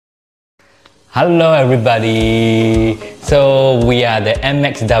Hello everybody. So we are the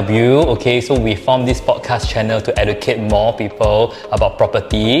MXW, okay? So we formed this podcast channel to educate more people about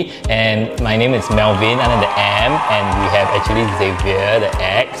property. And my name is Melvin, I'm the M, and we have actually Xavier, the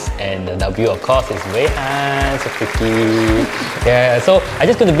X, and the W of course is Weihan, so freaky. Yeah, so I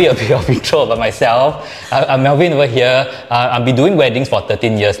just going to be a bit of intro about myself. I'm Melvin over here. I've been doing weddings for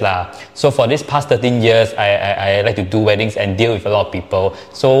 13 years lah. So for this past 13 years, I like to do weddings and deal with a lot of people.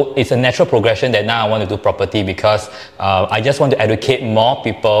 So it's a natural progression that now I want to do property because I just want to educate more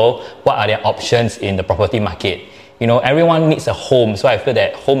people what are their options in the property market. You know, everyone needs a home, so I feel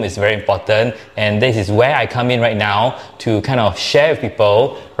that home is very important, and this is where I come in right now to kind of share with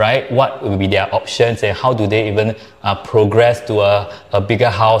people, right, what will be their options and how do they even progress to a bigger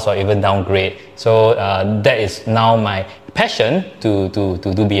house or even downgrade. So that is now my passion to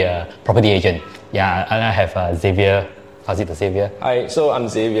be a property agent. Yeah, and I have Xavier. How's it, Xavier? Hi, so I'm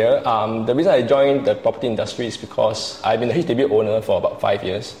Xavier. The reason I joined the property industry is because I've been a HDB owner for about 5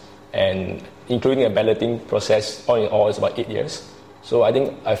 years, and including a balloting process, all in all, is about 8 years. So I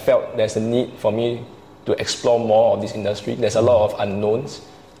think I felt there's a need for me to explore more of this industry. There's a lot of unknowns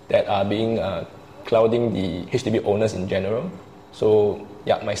that are being clouding the HDB owners in general. So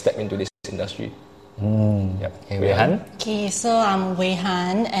yeah, my step into this industry. Yep. Hey, Weihan? Okay, so I'm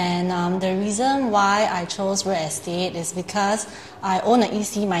Weihan, and the reason why I chose real estate is because I own an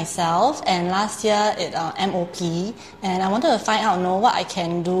EC myself, and last year it MOP, and I wanted to find out what I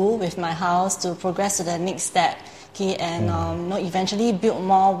can do with my house to progress to the next step, okay, and eventually build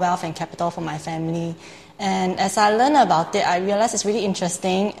more wealth and capital for my family. And as I learned about it, I realized it's really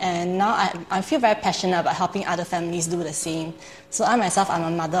interesting, and now I feel very passionate about helping other families do the same. So I'm a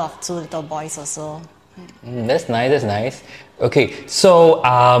mother of 2 little boys also. That's nice. Okay, so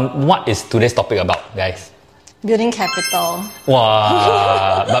what is today's topic about, guys? Building capital.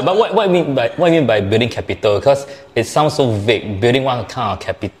 Wow. but what do you mean by building capital? Because it sounds so vague. Building what kind of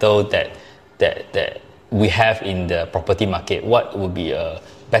capital that we have in the property market? What would be a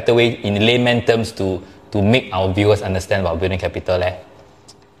better way in layman terms to make our viewers understand about building capital?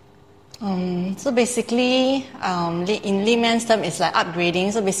 So basically, in layman's term, it's like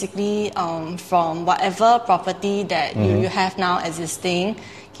upgrading. So basically, from whatever property that you have now existing,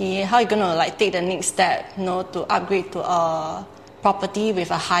 okay, how are you going to like take the next step, to upgrade to a property with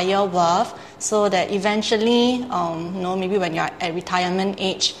a higher worth, so that eventually, maybe when you're at retirement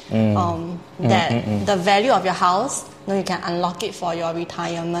age, that the value of your house, you can unlock it for your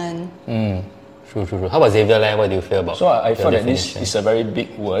retirement. True. How about Xavier? What do you feel about? So I feel that this is a very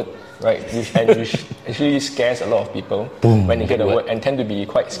big word, right? Which actually scares a lot of people when they hear the word and tend to be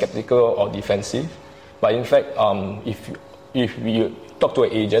quite skeptical or defensive. But in fact, if you talk to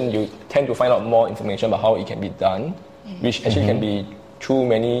an agent, you tend to find out more information about how it can be done, which actually can be through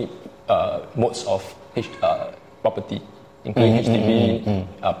many modes of property, including HDB,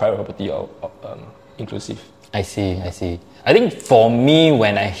 private property, or inclusive. I see. I think for me,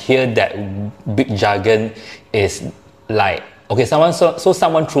 when I hear that big jargon, is like, okay,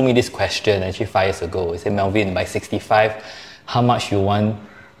 someone threw me this question actually 5 years ago. They said, Melvin, by 65, how much you want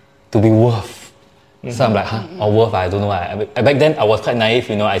to be worth? So I'm like, or worth? I don't know. Back then, I was quite naive,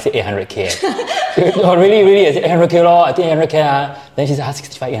 I said 800k. Oh, really? I said 800k lor. I think 800k. Then she said,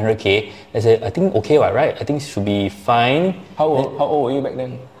 65, 800k. I said, I think okay, right? I think it should be fine. How old were you back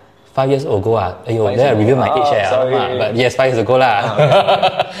then? 5 years ago then I reveal my age but yes, 5 years ago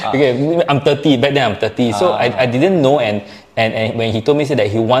Okay, I'm 30. Back then I'm 30. So I didn't know, and when he told me that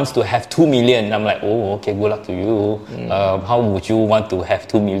he wants to have 2 million, I'm like, oh, okay, good luck to you. How would you want to have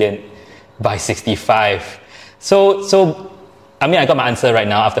 2 million by 65? So I mean, I got my answer right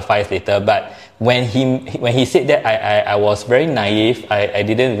now after 5 years later. But when he said that, I was very naive. I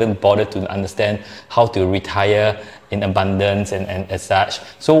didn't even bother to understand how to retire in abundance and as such.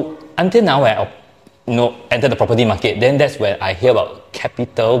 So until now, when I enter the property market, then that's when I hear about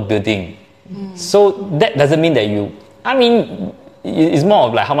capital building. So that doesn't mean that it's more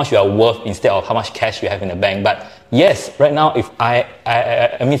of like how much you are worth instead of how much cash you have in the bank. But yes, right now, if I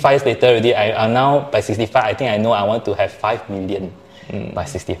 5 years later already, I'm now by 65, I think I know I want to have 5 million by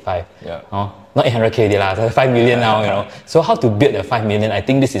 65. Yeah. Not 800k so 5 million now, So how to build the 5 million? I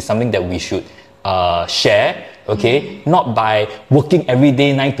think this is something that we should share, okay? Not by working every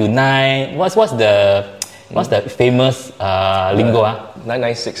day 9 to 9. What's the famous lingo?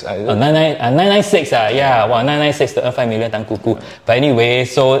 996. 996. Yeah. Wow, 996 to earn 5 million tang kuku. But anyway,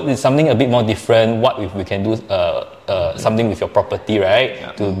 so it's something a bit more different. What if we can do something with your property,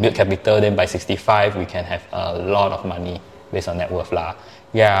 right? To build capital, then by 65 we can have a lot of money based on net worth lah.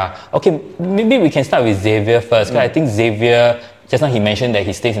 Yeah. Okay, maybe we can start with Xavier first. I think Xavier, just now he mentioned that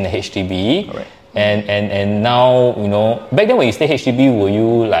he stays in the HDB. Correct. And now, back then when you stay HDB, were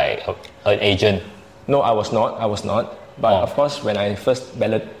you like an agent? No, I was not. But of course, when I first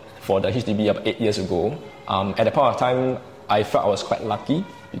balloted for the HDB about 8 years ago, at the point of time, I felt I was quite lucky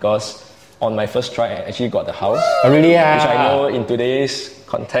because on my first try, I actually got the house. Oh, really? Yeah. Which I know in today's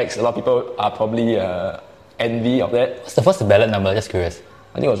context, a lot of people are probably envy of that. What's the ballot number? Just curious.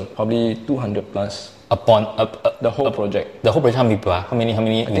 I think it was probably 200 plus. Upon The whole project. The whole project, how many people? How many I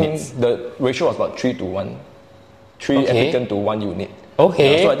units? think the ratio was about 3 to 1. 3 Okay. applicant to 1 unit.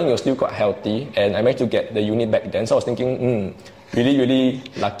 Okay. So I think it was still quite healthy, and I managed to get the unit back then. So I was thinking, really, really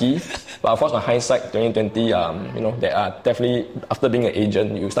lucky. But of course, my hindsight, 2020, there are definitely, after being an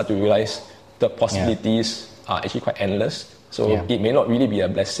agent, you start to realize the possibilities are actually quite endless. So it may not really be a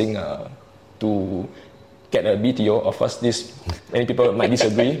blessing to get a BTO. Of course, many people might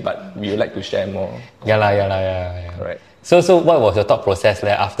disagree, but we would like to share more. Yeah. Right. So what was your thought process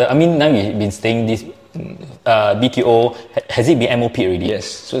there after? I mean, now you've been staying this BTO. Has it been MOP already? Yes.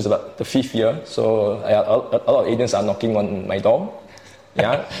 So it's about the 5th year. So a lot of agents are knocking on my door.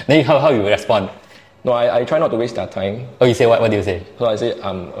 Yeah. Then how you respond? No, I try not to waste their time. Oh, you say what? What do you say? So I say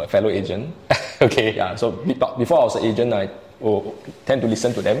I'm a fellow agent. Okay. Yeah. So before I was an agent, I tend to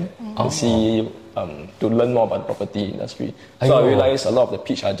listen to them and see to learn more about the property industry. So I realized a lot of the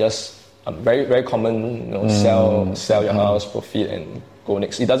pitch are just very very common. Sell your house, profit, and go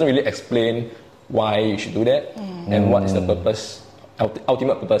next. It doesn't really explain why you should do that and what is the purpose,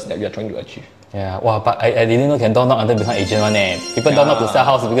 ultimate purpose that we are trying to achieve. Yeah, wow, but I didn't know can don't knock until become agent one eh. People don't know to sell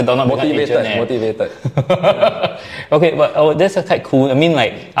house, people don't know become agent eh. Motivated. Okay, but that's quite cool. I mean,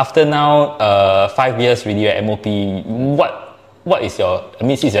 like after now 5 years really at MOP, what is your? I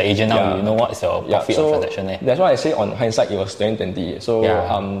mean, since you're agent now, you know what is your profit or transaction eh? That's why I say on hindsight it was 2020. So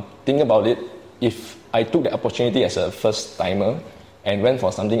thinking about it, if I took the opportunity as a first timer and went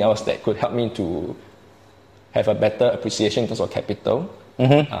for something else that could help me to have a better appreciation in terms of capital,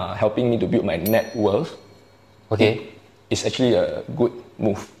 helping me to build my net worth, it's actually a good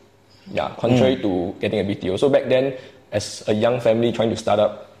move. Yeah, contrary to getting a BTO. So back then, as a young family trying to start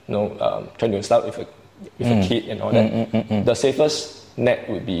up, trying to start with a kid and all that, the safest net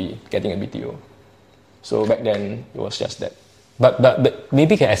would be getting a BTO. So back then, it was just that. But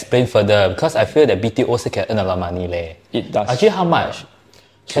maybe you can explain further because I feel that BTO also can earn a lot of money leh. It does. Actually, how much?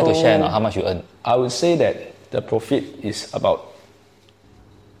 Care to share how much you earn? I would say that the profit is about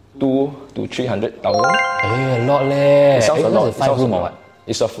 2 to 300,000. A lot leh. It sounds a lot. It's a 5 room or what?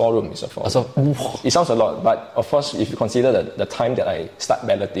 It's a 4 room. It sounds a lot, but of course, if you consider the time that I start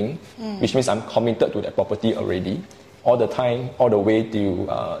balloting, which means I'm committed to that property already, all the time, all the way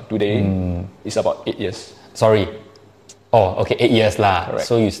to today, is about 8 years. Sorry. Oh, okay, 8 years lah. Correct.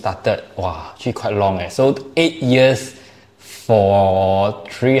 So you started, actually quite long eh. So 8 years for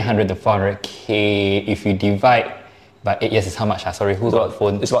 300 to 400k, if you divide by 8 years is how much? Sorry, who got the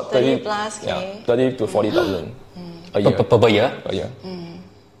phone? It's about 30 plus K. Yeah, 30 to 40,000 a year. Per year? A year.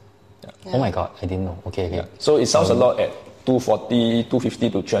 Oh my god, I didn't know. Okay. Yeah. So it sounds a lot at 240, 250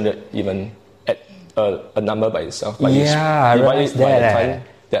 to 300 even at a number by itself. But I realized by the that. time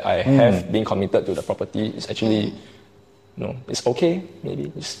that I have been committed to the property, it's actually, it's okay.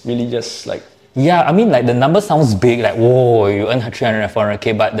 Maybe it's really just like. Yeah, I mean, like the number sounds big, like whoa, you earn 300 and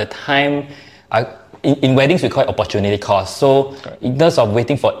 400k, but the time, in weddings we call it opportunity cost. So in terms of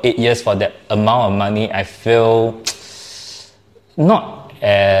waiting for 8 years for that amount of money, I feel not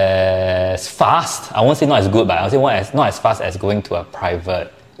as fast. I won't say not as good, but I'll say not as fast as going to a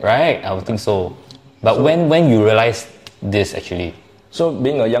private, right? I would think so. But when you realize this actually? So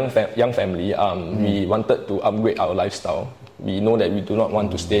being a young family, we wanted to upgrade our lifestyle. We know that we do not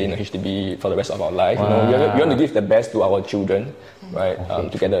want to stay in a HDB for the rest of our life. We want to give the best to our children, right?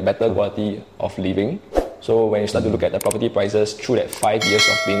 To get a better quality of living. So when you start to look at the property prices through that 5 years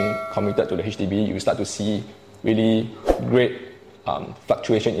of being committed to the HDB, you start to see really great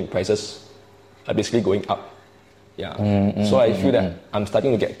fluctuation in prices, basically going up. Yeah. So I feel that I'm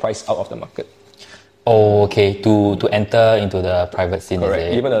starting to get priced out of the market. Oh, okay. To enter into the private scene. Correct.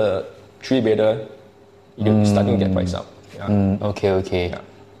 Is it? Even a 3-bedder, you're starting to get priced out. Yeah. Okay. Yeah.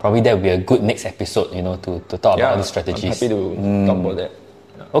 Probably that will be a good next episode, to talk about all these strategies. I'm happy to talk about that.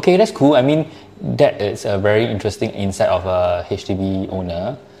 Yeah. Okay, that's cool. I mean, that is a very interesting insight of a HDB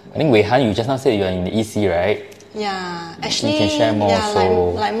owner. I think Weihan, you just now said you're in the EC, right? Yeah, actually, you can share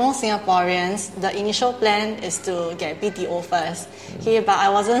more, like most Singaporeans, the initial plan is to get BTO first. Okay, but I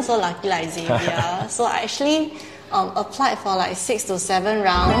wasn't so lucky like Xavier. So I actually applied for like 6 to 7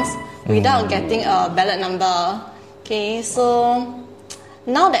 rounds without getting a ballot number. Okay, so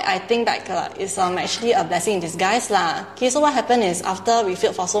now that I think back, it's actually a blessing in disguise lah. Okay, so what happened is after we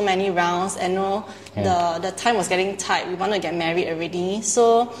failed for so many rounds and the time was getting tight, we wanted to get married already.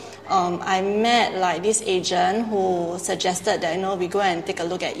 So I met like this agent who suggested that we go and take a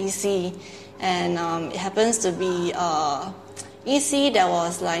look at EC, and it happens to be EC that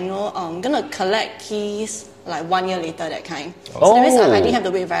was like gonna collect keys like 1 year later, that kind. So that means I didn't have to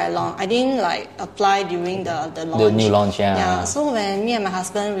wait very long. I didn't like apply during the launch. The new launch, yeah. Yeah. So when me and my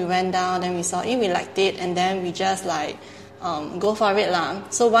husband we went down, then we saw it, we liked it, and then we just like go for it lah.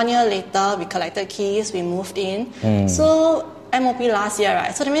 So 1 year later, we collected keys, we moved in. So MOP last year,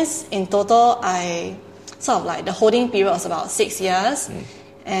 right? So that means in total, I sort of like the holding period was about 6 years,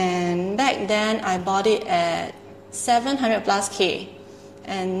 and back then I bought it at 700 plus K.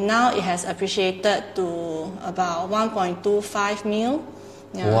 And now it has appreciated to about 1.25 mil.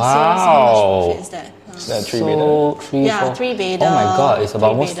 Yeah, wow. So how much profit is that? Is that three bedder? Yeah, 3 bedder. Oh my god, it's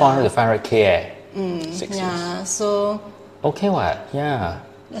about almost 400 to 500K. 6 Yeah, years. so Okay, what? Yeah.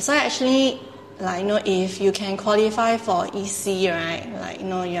 that's why actually, like if you can qualify for EC, right? Like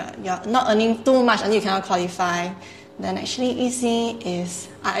you're not earning too much until you cannot qualify. Then actually EC is,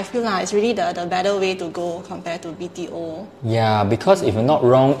 I feel like it's really the better way to go compared to BTO. Yeah, because if you're not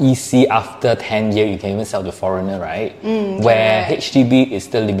wrong, EC after 10 years, you can even sell to foreigner, right? Where correct. HDB is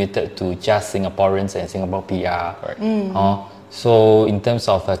still limited to just Singaporeans and Singapore PR. Right. So in terms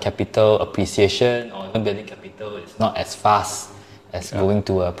of capital appreciation or even building capital, it's not as fast as going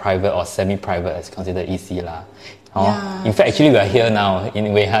to a private or semi-private as considered EC lah. Yeah. In fact, actually we are here now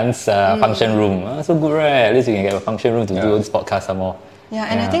in Weihan's function room. So good, right? At least we can get a function room to do this podcast some more. Yeah,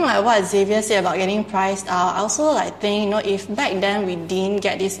 and I think like what Xavier said about getting priced out, I also like think, if back then we didn't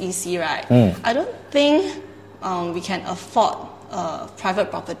get this EC, right, I don't think we can afford private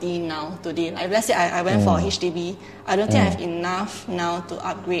property now today. Like let's say I went for HDB, I don't think I have enough now to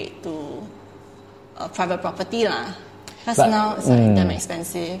upgrade to a private property lah. Because now it's like damn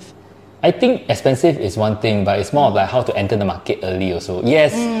expensive. I think expensive is one thing, but it's more of like how to enter the market early also.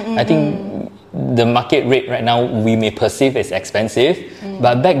 Yes, I think the market rate right now we may perceive as expensive,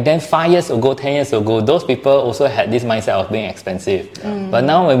 but back then 5 years ago, 10 years ago, those people also had this mindset of being expensive. But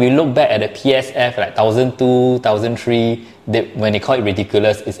now when we look back at the PSF like 1002, 1003, when they call it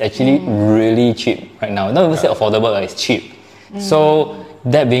ridiculous, it's actually really cheap right now. Not even say affordable, it's cheap. So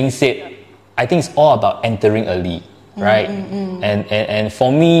that being said, I think it's all about entering early. Right, and for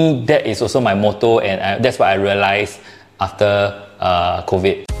me that is also my motto, and that's what I realized after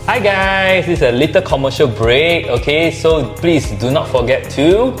COVID. Hi guys, this is a little commercial break. Okay, so please do not forget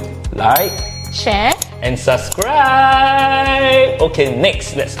to like, Share and subscribe. Okay,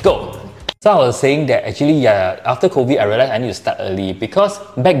 next, let's go. So I was saying that actually, after COVID, I realized I need to start early because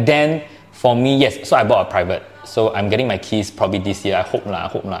back then, for me, yes. So I bought a private. So I'm getting my keys probably this year. I hope lah.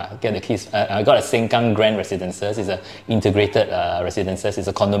 Get the keys. I got a Sengkang Grand Residences. It's an integrated residences. It's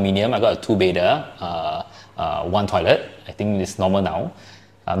a condominium. I got a 2-bedder, 1 toilet. I think it's normal now.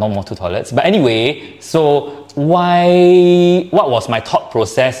 No more 2 toilets. But anyway, so what was my thought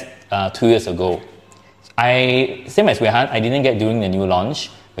process 2 years ago? Same as Weihan, I didn't get during the new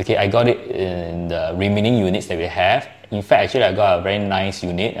launch. Okay, I got it in the remaining units that we have. In fact, actually, I got a very nice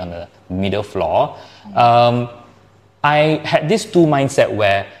unit on the middle floor. I had this 2 mindset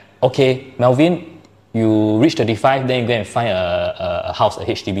where, okay, Melvin, you reach 35, then you go and find a house, a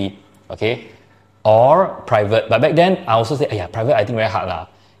HDB, okay? Or private. But back then, I also said, private, I think very hard lah.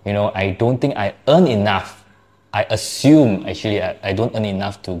 I don't think I earn enough. I assume, actually, I don't earn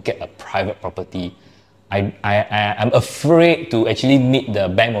enough to get a private property. I'm afraid to actually meet the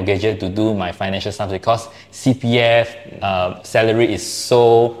bank mortgager to do my financial stuff because CPF salary is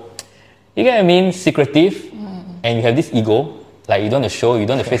so, you get what I mean, secretive, and you have this ego, like you don't want to show, you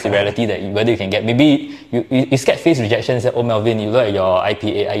don't want to face the reality that whether you can get. Maybe you scared face rejection and say, oh Melvin, you look at your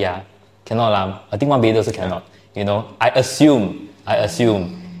IPA, cannot lah. I think 1 bed also cannot. I assume.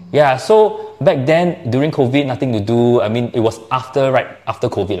 Yeah, so back then, during COVID, nothing to do. I mean, it was right after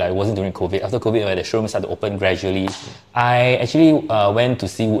COVID. It wasn't during COVID. After COVID, where the showroom started to open gradually, I actually went to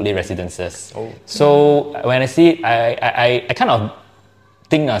see Woodley Residences. So when I see it, I kind of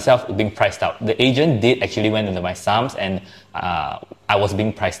think myself being priced out. The agent did actually went into my sums, and I was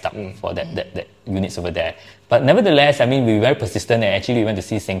being priced out for that units over there. But nevertheless, I mean, we were very persistent, and actually we went to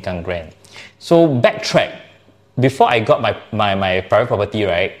see Sengkang Grand. So backtrack. Before I got my private property,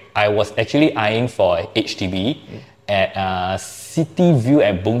 right, I was actually eyeing for HDB at City View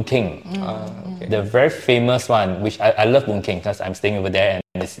at Boon Keng. The very famous one, which I love Boon Keng because I'm staying over there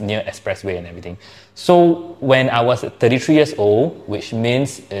and it's near Expressway and everything. So when I was 33 years old, which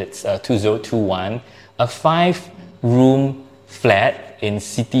means it's 2021, a 5-room flat in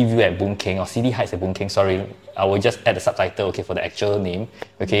City View at Boon Keng, or City Heights at Boon Keng, sorry, I will just add the subtitle, okay, for the actual name,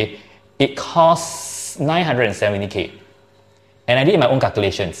 okay, it costs 970k. And I did my own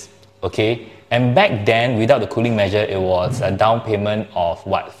calculations, okay, and back then, without the cooling measure, it was a down payment of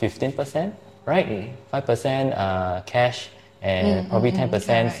what, 15%, right? 5% cash, and probably 10%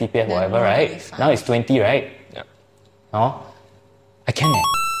 CPF, whatever, right? Now it's 20, right? Yeah. Oh, I can.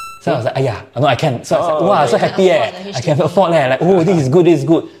 So I was like, no, I can. So I was like, wow, so happy. I can afford. Like, oh, this is good, this is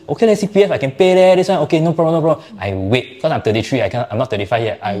good. Okay, then CPF, I can pay there. This one, okay, no problem, no problem. I wait. Because I'm 33, I'm not 35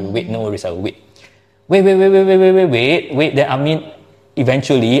 yet. I wait, no worries, I wait. Wait. Then, I mean,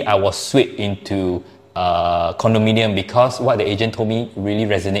 eventually, I was swayed into condominium because what the agent told me really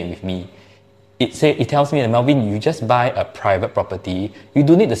resonated with me. It tells me that, Melvin, you just buy a private property. You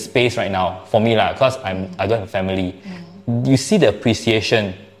don't need the space right now for me, because I don't have a family. You see the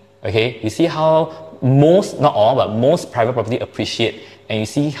appreciation, okay? You see how most, not all, but most private property appreciate, and you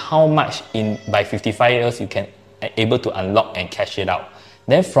see how much by 55 years you can able to unlock and cash it out.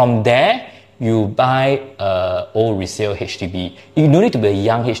 Then from there, you buy old resale HDB. You don't need to be a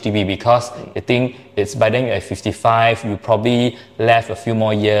young HDB because you think it's by then you're at 55, you probably left a few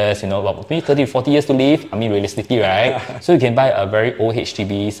more years, about maybe 30 to 40 years to live. I mean, realistically, right? So you can buy a very old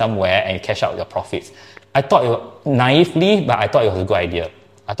HDB somewhere and you cash out your profits. I thought naively, but I thought it was a good idea.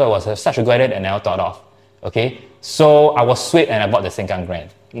 I thought it was such a good idea that I never thought of. Okay? So I was swayed and I bought the Sengkang Grand.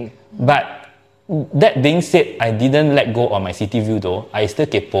 But that being said, I didn't let go on my city view though. I still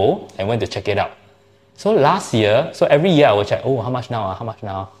kepo and went to check it out. So last year, so every year I will check, how much now? How much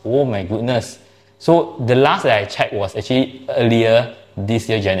now? Oh my goodness. So the last that I checked was actually earlier this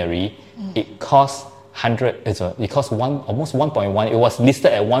year, January. It cost it cost almost 1.1. It was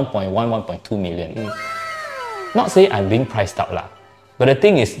listed at 1.1, 1.2 million. Not saying I'm being priced out lah. But the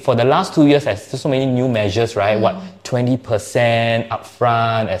thing is, for the last 2 years, there's so many new measures, right? 20%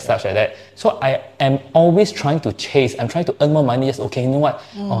 upfront and such like that. So I am always trying to chase. I'm trying to earn more money. Just, okay, you know what?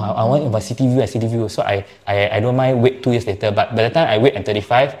 I want my city view. So I don't mind wait 2 years later. But by the time I wait, I'm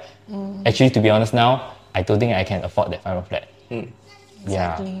 35. Actually, to be honest now, I don't think I can afford that 5-room flat.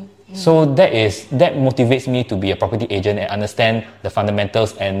 Exactly. So that motivates me to be a property agent and understand the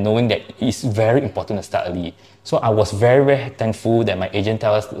fundamentals and knowing that it's very important to start early. So I was very, very thankful that my agent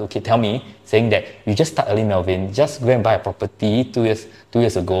tell me, saying that you just start early, Melvin. Just go and buy a property 2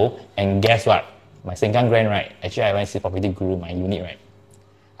 years ago, and guess what? My Sengkang Grand, right? Actually, I went to see Property Guru, my unit, right?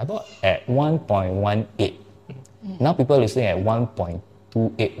 I bought at 1.18. Now people are listing at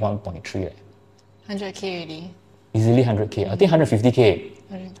 1.28, 1.3, right? 100k already. Easily 100k. I think 150k.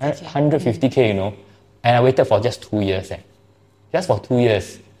 150k, And I waited for just 2 years. Just for 2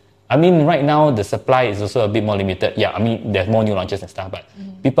 years. I mean, right now, the supply is also a bit more limited. Yeah, I mean, there's more new launches and stuff, but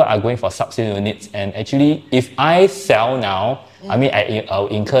people are going for sub-sale units. And actually, if I sell now, I mean, I'll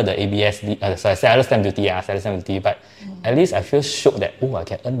incur the seller's stamp duty, but at least I feel shocked that, I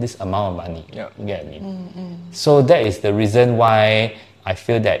can earn this amount of money. Yeah. You get me? So that is the reason why I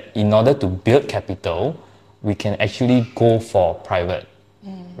feel that in order to build capital, we can actually go for private.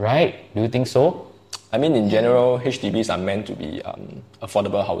 Right? Do you think so? I mean, in general, HDBs are meant to be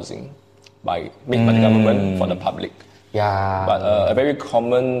affordable housing made by the government for the public. Yeah. But a very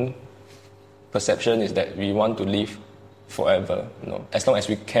common perception is that we want to live forever, as long as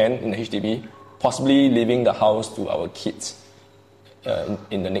we can in the HDB, possibly leaving the house to our kids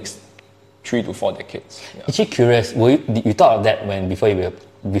in the next 3 to 4 decades. Yeah. Actually curious, you thought of that before you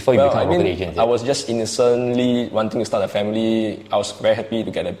become a property agent? I was just innocently wanting to start a family. I was very happy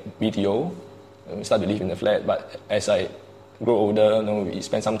to get a BTO and start to live in the flat. But as I grow older, we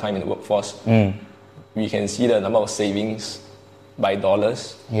spend some time in the workforce. We can see the number of savings by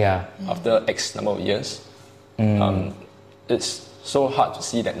dollars after X number of years. It's so hard to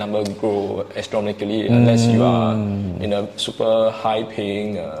see that number grow astronomically unless you are in a super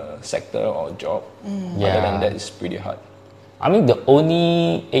high-paying sector or job. Other than that, it's pretty hard. I mean, the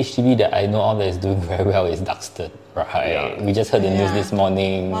only HDB that I know of that is doing very well is Duxton, right? Yeah. We just heard the news this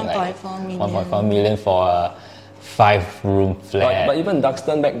morning. 1.4 million for a 5-room flat. But even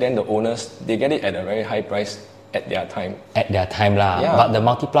Duxton back then, the owners, they get it at a very high price at their time. At their time lah. Yeah. But the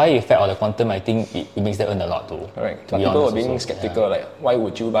multiplier effect or the quantum, I think it makes them earn a lot too. Correct. But people were being skeptical, like, why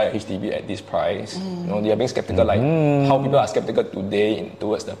would you buy a HDB at this price? They are being skeptical, like how people are skeptical today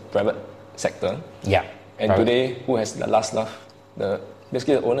towards the private sector. Yeah. And today, who has the last laugh?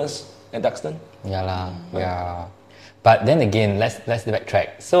 Basically the owners at Duxton. Yeah. But then again, let's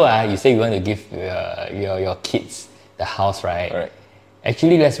backtrack. So you say you want to give your kids the house, right? Right.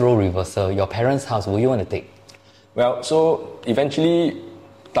 Actually, let's role reversal. Your parents' house, will you want to take? Well, so eventually,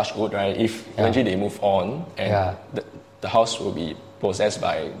 touch wood, right? If eventually they move on and the house will be possessed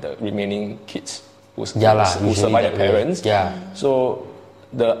by the remaining kids who usually survive their that way. parents. Yeah. So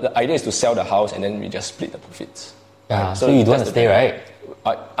the idea is to sell the house and then we just split the profits. Yeah. Right? So you don't want to stay, right?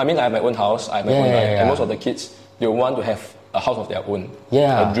 I mean, I have my own house, I have my own life, and most of the kids, they want to have a house of their own.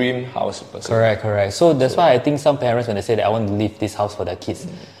 Yeah. A dream house per se. Correct. So that's why I think some parents, when they say that I want to leave this house for their kids,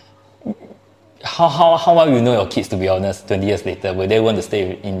 how well you know your kids, to be honest, 20 years later, will they want to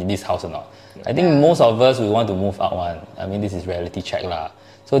stay in this house or not? I think most of us, we want to move out one. I mean, this is reality check lah.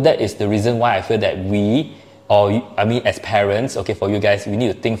 So that is the reason why I feel that as parents, okay, for you guys, you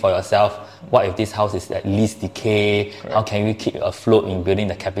need to think for yourself, what if this house is at least decay? Correct. How can we keep afloat in building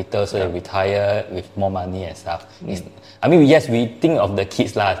the capital so they retire with more money and stuff? Yes, we think of the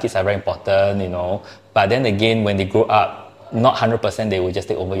kids lah. Kids are very important, But then again, when they grow up, not 100% they will just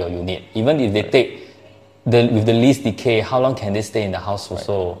take over your unit. Even if they take with the least decay, how long can they stay in the house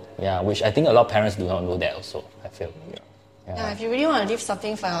also? Right. Yeah, which I think a lot of parents do not know that also, I feel. Yeah, if you really want to leave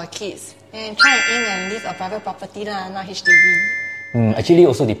something for your kids, then try and leave a private property lah, not HDB. Actually,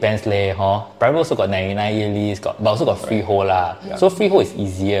 also depends leh, Private also got 99-year lease, but also got freehold lah. Yeah. So freehold is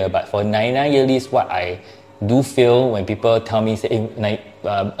easier, but for 99-year lease, what I do feel when people tell me, say,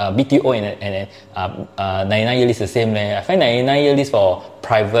 BTO and 99-year lease the same leh. I find 99-year lease for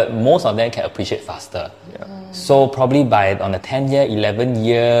private, most of them can appreciate faster. Yeah. So probably on the 10-year,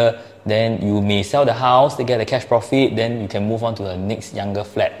 11-year, then you may sell the house, they get the cash profit, then you can move on to the next younger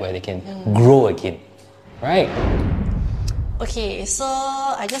flat where they can grow again, right? Okay, so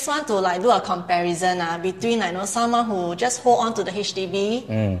I just want to do a comparison between someone who just hold on to the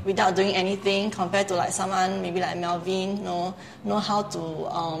HDB without doing anything compared to someone maybe like Melvin know how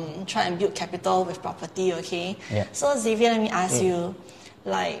to try and build capital with property. Okay, yeah. So Xavier, let me ask you,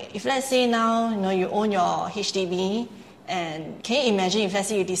 if let's say now you own your HDB, and can you imagine if let's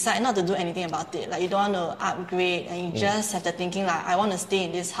say you decide not to do anything about it, you don't want to upgrade and you just have the thinking I want to stay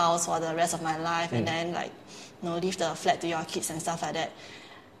in this house for the rest of my life and then leave the flat to your kids and stuff like that.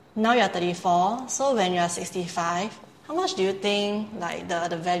 Now you're 34, so when you're 65, how much do you think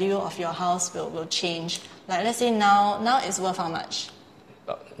the value of your house will change? Let's say now it's worth how much?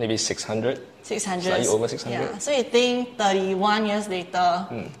 Maybe 600. 600. Slightly over 600. Yeah. So you think 31 years later,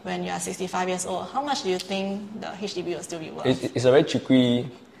 when you are 65 years old, how much do you think the HDB will still be worth? It's a very tricky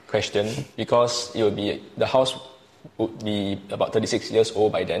question because the house would be about 36 years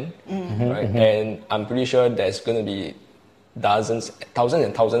old by then, right? And I'm pretty sure there's going to be thousands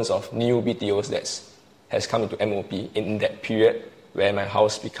and thousands of new BTOs that has come into MOP in that period where my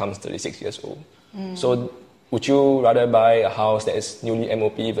house becomes 36 years old. So would you rather buy a house that is newly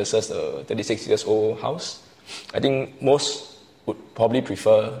MOP versus a 36 years old house? I think most would probably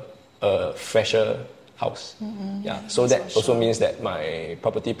prefer a fresher house. Yeah. So that also means that my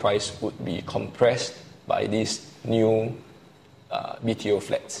property price would be compressed by these new BTO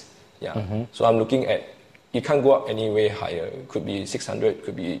flats. Yeah. So I'm looking at, it can't go up any way higher. It could be 600,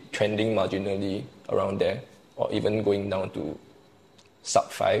 could be trending marginally around there, or even going down to sub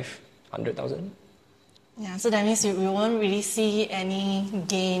 500,000. Yeah, so that means we won't really see any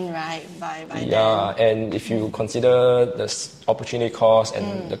gain, right, by yeah, then. And if you consider the opportunity cost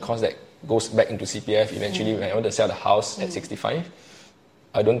and the cost that goes back into CPF eventually when I want to sell the house at 65,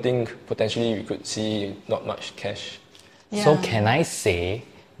 I don't think potentially we could see not much cash. Yeah. So can I say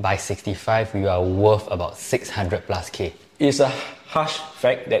by 65 you are worth about 600 plus K? It's a harsh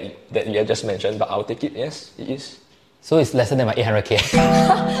fact that you have just mentioned, but I'll take it. Yes, it is. So it's lesser than my 800K.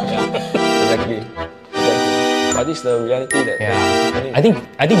 Yeah, exactly. But this is the reality that I think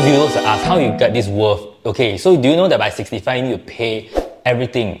viewers ask how you get this worth. Okay, so do you know that by 65 you need to pay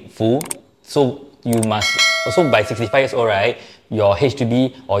everything full? So you must also by 65 years old, right? Your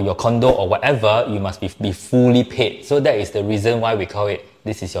HDB or your condo or whatever, you must be fully paid. So that is the reason why we call it,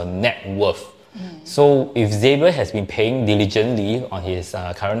 this is your net worth. So if Xavier has been paying diligently on his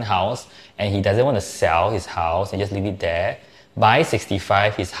current house and he doesn't want to sell his house and just leave it there, by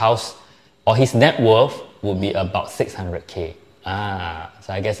 65 his house or his net worth would be about 600K.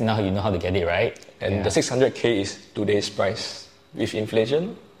 So I guess now you know how to get it, right? And the 600K is today's price with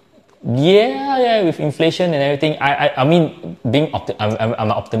inflation? Yeah, with inflation and everything. I mean, I'm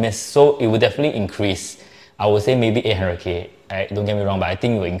an optimist, so it will definitely increase. I would say maybe 800K. Right? Don't get me wrong, but I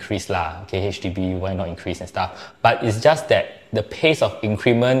think it will increase lah. Okay, HDB, why not increase and stuff? But it's just that the pace of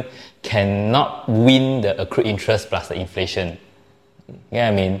increment cannot win the accrued interest plus the inflation. Yeah,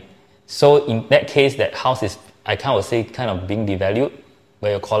 I mean, so in that case, that house is, I would say, kind of being devalued,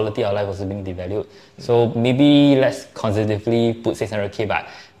 where your quality of life also being devalued. So maybe let's conservatively put 600K, but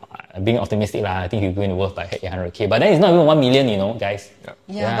being optimistic I think he's going to worth like 800k. But then it's not even 1 million, guys.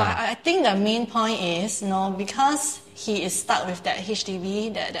 Yeah, but I think the main point is, because he is stuck with that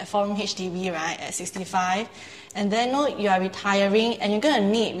HDB, that foreign HDB, right, at 65, and then you are retiring and you're going to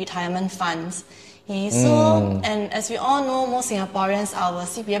need retirement funds. So, and as we all know, most Singaporeans, our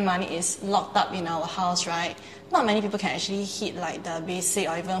CPF money is locked up in our house, right? Not many people can actually hit like the basic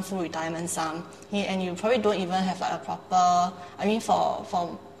or even full retirement sum. And you probably don't even have like a proper, for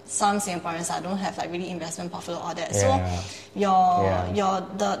some Singaporeans, I don't have like really investment portfolio or that. Yeah.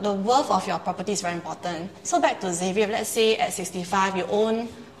 So the worth of your property is very important. So back to Xavier, let's say at 65 you own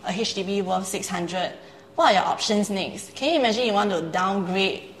a HDB worth 600. What are your options next? Can you imagine you want to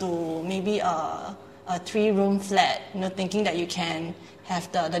downgrade to maybe a 3-room flat, thinking that you can have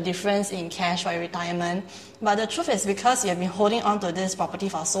the difference in cash for your retirement. But the truth is, because you have been holding on to this property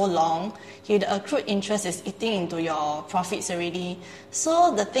for so long, the accrued interest is eating into your profits already.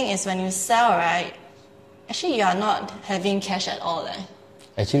 So the thing is, when you sell, right, actually you are not having cash at all.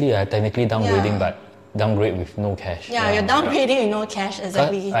 Actually, you are technically downgrading, but downgrade with no cash. Yeah, you're downgrading with no cash,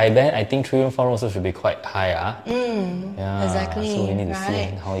 exactly. I think 3 room 4 room also should be quite high. Exactly. So we need to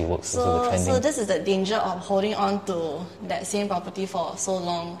see how it works. So this is the danger of holding on to that same property for so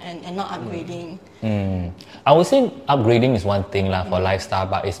long and not upgrading. I would say upgrading is one thing for lifestyle,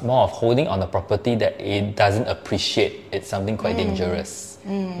 but it's more of holding on the property that it doesn't appreciate. It's something quite dangerous.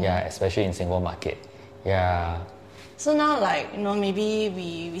 Yeah, especially in Singapore market. Yeah. So now, maybe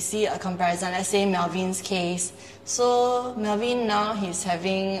we see a comparison. Let's say Melvin's case. So Melvin now he's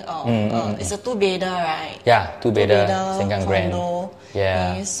having it's a 2-bedder, right? Yeah, 2-bedder, Sengkang Grand.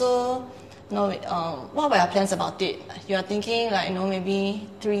 Yeah. Okay, so what were your plans about it? You are thinking maybe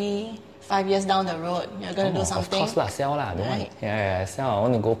 3-5 years down the road, you're gonna do something. Of course sell right? Yeah, sell. I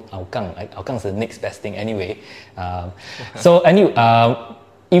want to go Hougang. Hougang is the next best thing anyway. So anyway,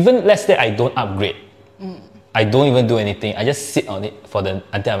 even let's say I don't upgrade. I don't even do anything. I just sit on it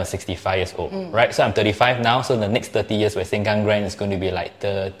until I'm 65 years old, right? So I'm 35 now. So the next 30 years, where Sengkang Grand is going to be like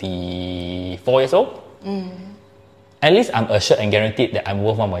 34 years old. At least I'm assured and guaranteed that I'm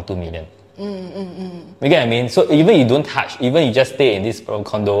worth 1.2 million. You get what I mean? So even you don't touch, even you just stay in this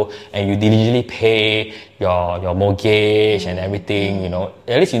condo and you diligently pay your mortgage and everything,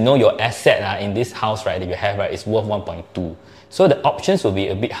 at least your asset in this house, right, that you have, right, is worth 1.2. So the options will be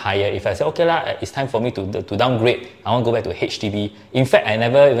a bit higher. If I say, okay it's time for me to downgrade, I want to go back to HDB. In fact, I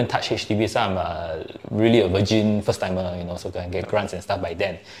never even touched HDB, so I'm really a virgin first timer, so I can get grants and stuff by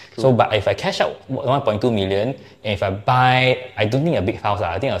then. True. So, but if I cash out 1.2 million, and if I buy, I don't think a big house,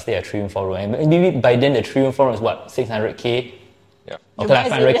 I think I'll stay at 3 room 4 room. And maybe by then the 3 room 4 room is what, 600k? Yeah. Okay,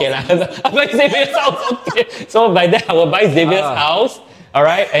 500k. I buy Xavier's house. Okay. So by then I will buy Xavier's house. All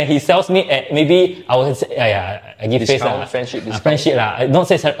right, and he sells me at maybe I will say I give discount, friendship discount. Friendship I don't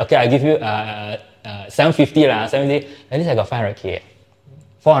say okay. I give you 750 70. At least I got 500k,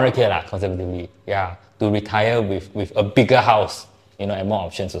 400k conservatively. Yeah, to retire with a bigger house, and more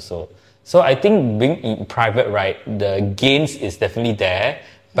options also. So I think being in private, right, the gains is definitely there.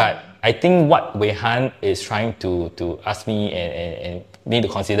 But I think what Weihan is trying to ask me and me to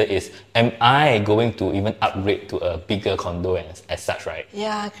consider is, am I going to even upgrade to a bigger condo as such, right?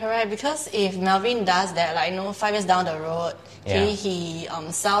 Yeah, correct. Because if Melvin does that, 5 years down the road, he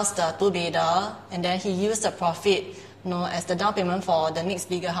sells the 2-bedder and then he used the profit, as the down payment for the next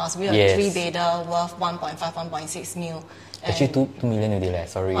bigger house, with a 3-bedder worth 1.5, 1.6 mil. Actually, 2 million already,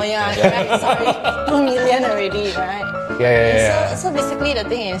 sorry. Oh yeah, correct, sorry. 2 million already, right? Yeah. So basically the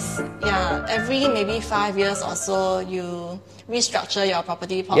thing is, every maybe 5 years or so, you restructure your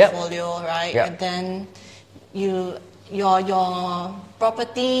property portfolio, right? Yep. And then your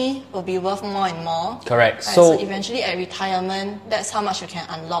property will be worth more and more. Correct. Right? So eventually at retirement, that's how much you can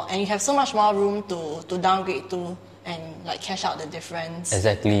unlock. And you have so much more room to downgrade to and cash out the difference.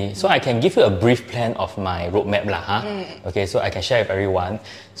 Exactly. So I can give you a brief plan of my roadmap Okay, so I can share with everyone.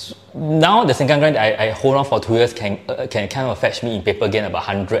 So now the Sengkang Grand I hold on for 2 years can kind of fetch me in paper gain about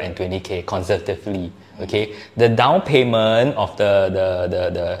 120k conservatively. Okay, the down payment of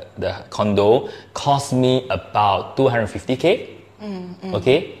the condo cost me about 250k.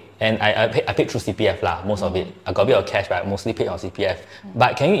 Okay. And I paid through CPF most of it. I got a bit of cash, but I mostly paid on CPF.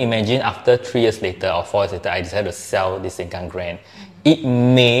 But can you imagine after 3 years later or 4 years later, I decided to sell this Sengkang Grand. It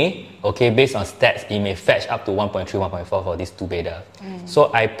may, based on stats, it may fetch up to 1.3, 1.4 for this 2-bedder.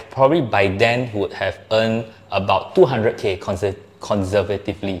 So I probably by then would have earned about 200k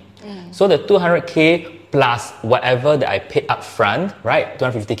conservatively. So the 200k plus whatever that I paid up front, right?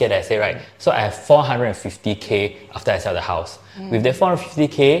 250k that I say, right? So I have 450k after I sell the house. With that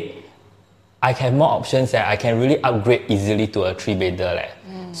 450k, I can have more options that I can really upgrade easily to a 3-bedder.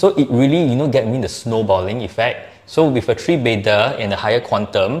 So it really, get me the snowballing effect. So with a 3-bedder in the higher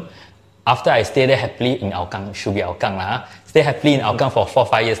quantum, after I stay there happily in Hougang, should be Hougang lah, stay happily in Hougang for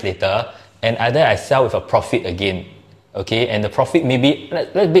 4-5 years later, and either I sell with a profit again, okay, and the profit maybe,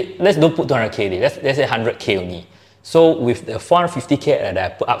 let's don't put 200k, let's say 100k only. So with the 450k that I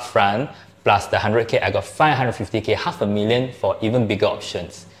put up front, plus the 100k, I got 550k, $500,000 for even bigger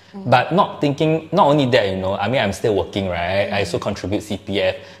options. But not only that, I'm still working, right? I also contribute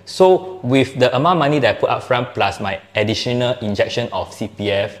CPF. So with the amount of money that I put up front plus my additional injection of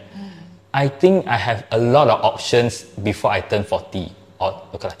CPF, I think I have a lot of options before I turn 40 or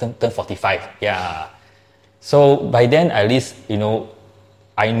turn 45. Yeah. So by then, at least,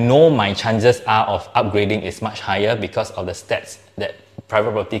 I know my chances are of upgrading is much higher because of the stats that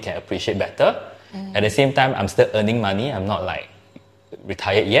private property can appreciate better. At the same time, I'm still earning money. I'm not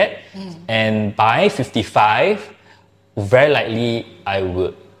retired yet. And by 55, very likely I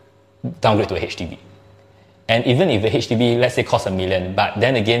would downgrade to a HDB. And even if a HDB, let's say, costs $1 million, but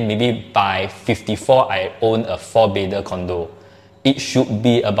then again, maybe by 54, I own a 4-bedder condo. It should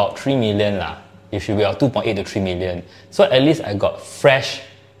be about $3 million lah. It should be about 2.8 to 3 million. So at least I got fresh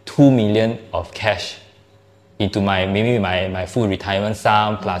 2 million of cash into my full retirement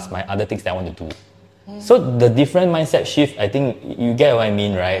sum plus my other things that I want to do. So the different mindset shift, I think you get what I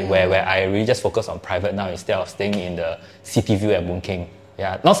mean, right? Where I really just focus on private now instead of staying in the city view at Boon Keng.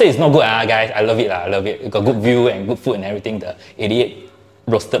 Yeah, not say it's not good, guys. I love it, I love it. It got good view and good food and everything. The 88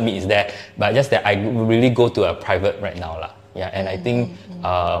 roasted meat is there, but just that I really go to a private right now, lah. Yeah, and I think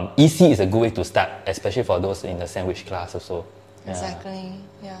EC is a good way to start, especially for those in the sandwich class also. Yeah. Exactly.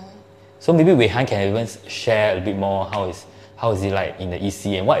 Yeah. So maybe Weihan can even share a bit more how is it like in the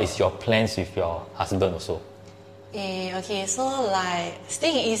EC and what is your plans with your husband also? Okay, so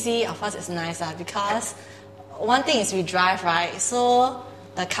staying in EC of course is nice because one thing is we drive, right? So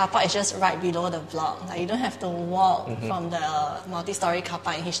the car park is just right below the block. You don't have to walk from the multi-story car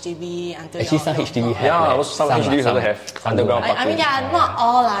park in HDB until actually some HDB have. Yeah, some HDBs also have underground parking. Not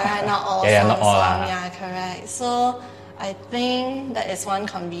all, right? Not all. Not all. Yeah, correct. So I think that is one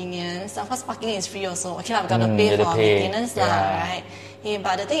convenience. Of course, parking is free also. Okay, I've got to pay for maintenance, right? Yeah,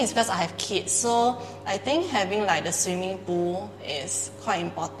 but the thing is because I have kids, so I think having the swimming pool is quite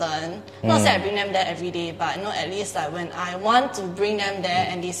important. Not say I bring them there every day, but at least when I want to bring them there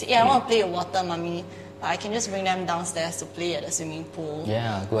and they say, I want to play with water, mommy, but I can just bring them downstairs to play at the swimming pool.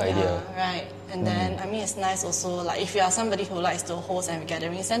 Yeah, good idea. Right. And then, it's nice also, if you are somebody who likes to host and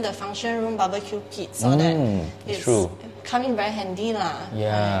gatherings, then the function room barbecue pits, all that, it's coming very handy lah.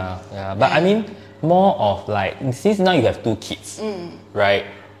 Yeah, yeah. But more of since now you have 2 kids, right?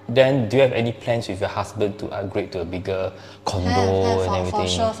 Then do you have any plans with your husband to upgrade to a bigger condo and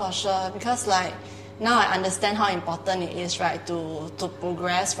everything? For sure. Because now I understand how important it is, right, to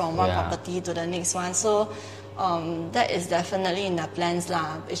progress from one property to the next one. So that is definitely in the plans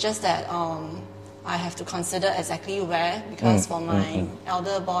lah. It's just that I have to consider exactly where because for my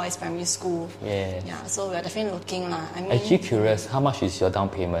elder boy's primary school. Yes. Yeah. So we're definitely looking lah. Actually curious, how much is your down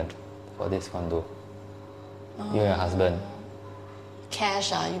payment for this condo? You and your husband?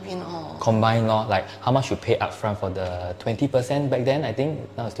 Cash, you mean all? Combined how much you pay upfront for the 20% back then? I think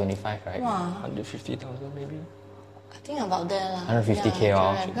now it's 25, right? Wow. 150,000 maybe. I think about that lah. 150k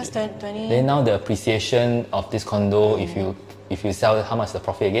off. Because 20. Then now the appreciation of this condo, if you sell, how much is the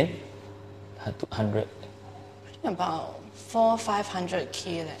profit again? 200. About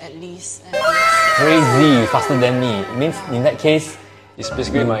 400-500k at least. Crazy, faster than me. Means in that case, it's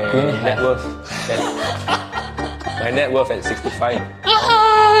basically my net worth. My net worth at 65.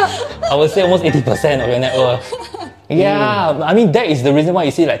 I would say almost 80% of your net worth. Yeah, that is the reason why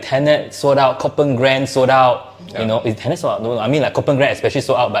you see Tenet sold out, Copen Grand sold out. Is Tenet sold out? No, Copen Grand especially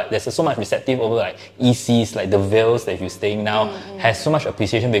sold out, but there's so much receptive over ECs, the Vales that you're staying now, has so much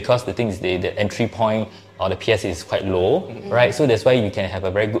appreciation because the thing is the entry point or the PS is quite low, right? So that's why you can have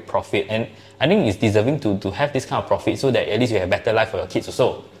a very good profit. And I think it's deserving to have this kind of profit so that at least you have better life for your kids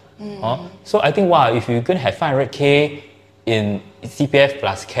also. So I think, if you're going to have 500k in CPF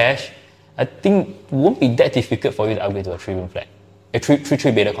plus cash, I think it won't be that difficult for you to upgrade to a 3-room flat. A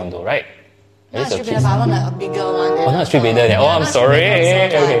 3-bedder condo, right? Not a 3-bedder, but I want a bigger one. Not a 3-bedder. I'm sorry.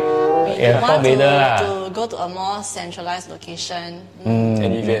 Okay. Yeah, 4-bedder. To go to a more centralized location.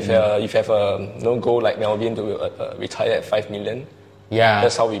 And if you have a goal like Melvin to retire at 5 million,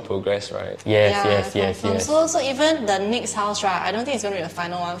 that's how we progress, right? Yes. So even the next house, right, I don't think it's going to be the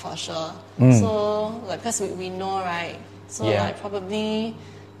final one for sure. So because we know, right? So probably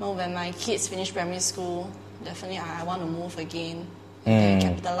when my kids finish primary school, definitely I want to move again. and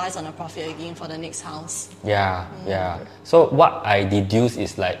capitalize on the profit again for the next house. Yeah. So what I deduce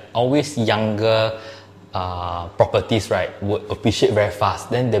is like always younger properties, right, would appreciate very fast.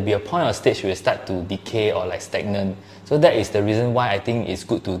 Then there'll be a point or stage where it start to decay or like stagnant. So that is the reason why I think it's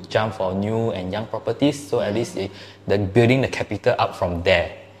good to jump for new and young properties. So at least the building the capital up from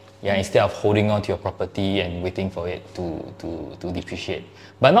there. Yeah, instead of holding on to your property and waiting for it to depreciate.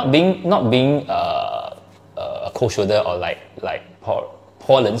 But not being a cold shoulder or like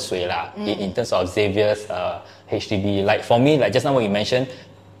pour冷水啦, in terms of Xavier's HDB. Like for me, like just now what you mentioned,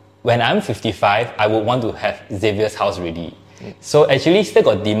 when I'm 55, I would want to have Xavier's house ready. So actually still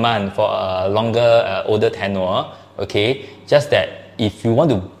got demand for a longer, older tenure, okay? Just that if you want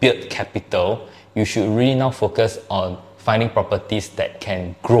to build capital, you should really now focus on finding properties that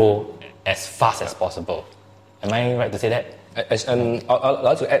can grow as fast as possible. Am I right to say that? I'd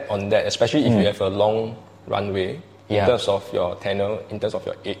like to add on that, especially if you have a long runway in terms of your tenure, in terms of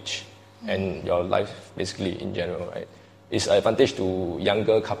your age, and your life basically in general, right? It's an advantage to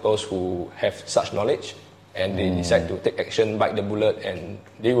younger couples who have such knowledge and they decide to take action, bite the bullet, and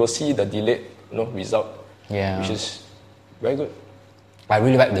they will see the delayed result, which is very good. I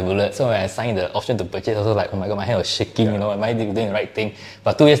really like the bullet. So when I signed the option to purchase, I was like, oh my god, my hand was shaking, am I doing the right thing?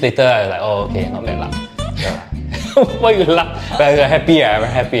 But 2 years later, I was like, oh, okay, not bad lah. Why you laugh? But I'm happy, I'm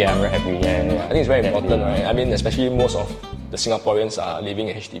very happy. Yeah. I think it's very important, right? I mean, especially most of the Singaporeans are living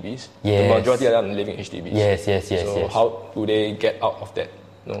in HDBs. Yes. The majority of them are living in HDBs. Yes. So how do they get out of that,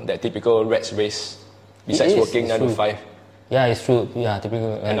 that typical rat's race, besides working 9 to 5? Yeah, it's true. Yeah,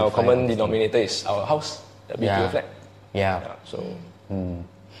 typical. And our common denominator is our house, the BTO flat. Yeah. So.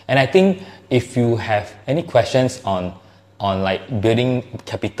 And I think if you have any questions on like building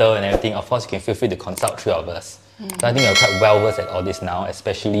capital and everything, of course you can feel free to consult three of us. So I think we're quite well versed at all this now,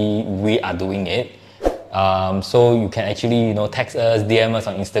 especially we are doing it. So you can actually text us, DM us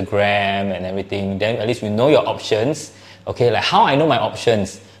on Instagram and everything. Then at least we know your options. Okay, like how I know my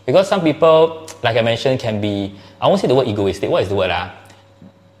options, because some people, like I mentioned, can be, I won't say the word egoistic. What is the word?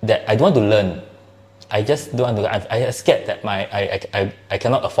 That I don't want to learn. I just don't want to. I'm scared that I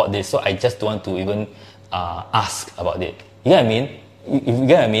cannot afford this, so I just don't want to even ask about it. You get what I mean? You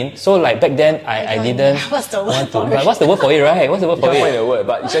get what I mean? So like back then, I didn't. What's the word for it? But what's the word for it, right? What's the word for it? You can't find a word,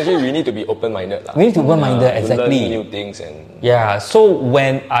 but essentially we need to be open-minded. We need to be open-minded, exactly. To learn new things and. Yeah. So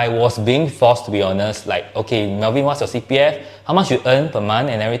when I was being forced, to be honest, like, okay, Melvin, what's your CPF? How much you earn per month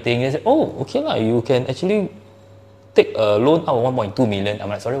and everything? They said, oh, okay lah, you can actually take a loan out of 1.2 million. I'm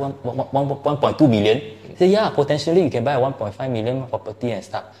like, sorry, 1.2 million? He said, yeah, potentially you can buy a 1.5 million property and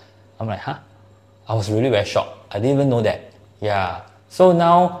stuff. I'm like, huh? I was really very shocked. I didn't even know that. Yeah. So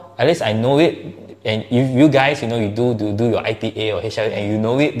now, at least I know it. And if you guys, you do your IPA or HIA and you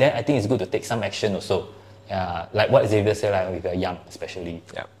know it, then I think it's good to take some action also. Yeah. Like what Xavier said, like if you're young, especially.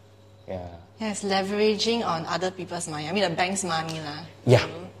 Yeah. Yes, leveraging on other people's money. I mean, the bank's money lah.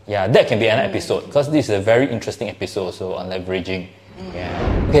 Yeah, that can be another episode, because this is a very interesting episode also on leveraging.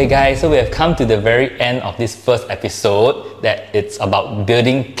 Yeah. Okay guys, so we have come to the very end of this first episode, that it's about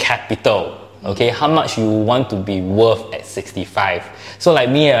building capital. Okay, how much you want to be worth at 65. So like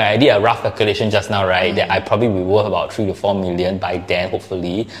me, I did a rough calculation just now, right? That I probably will be worth about 3 to 4 million by then,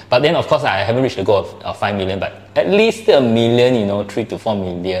 hopefully. But then of course I haven't reached the goal of 5 million, but at least a million, 3 to 4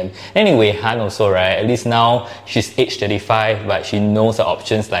 million. Anyway, Han also, right? At least now she's age 35, but she knows her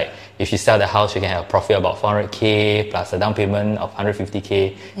options. Like if she sell the house, she can have a profit about 400k plus a down payment of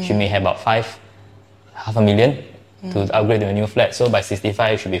 150k. She may have about half a million to upgrade to a new flat. So by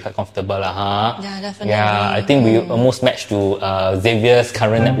 65, you should be quite comfortable lah, Yeah, definitely. Yeah, I think we almost matched to Xavier's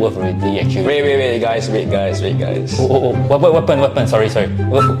current net worth already, actually. Wait, guys. Oh, what happened? Sorry.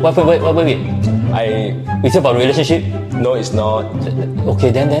 What? Is it about relationship? No, it's not. Okay,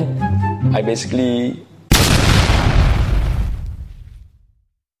 then. I basically.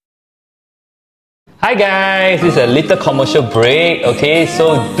 Hi guys, this is a little commercial break, okay?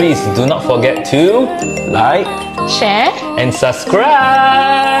 So please do not forget to like, Share and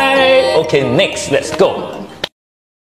subscribe. Okay, next, let's go.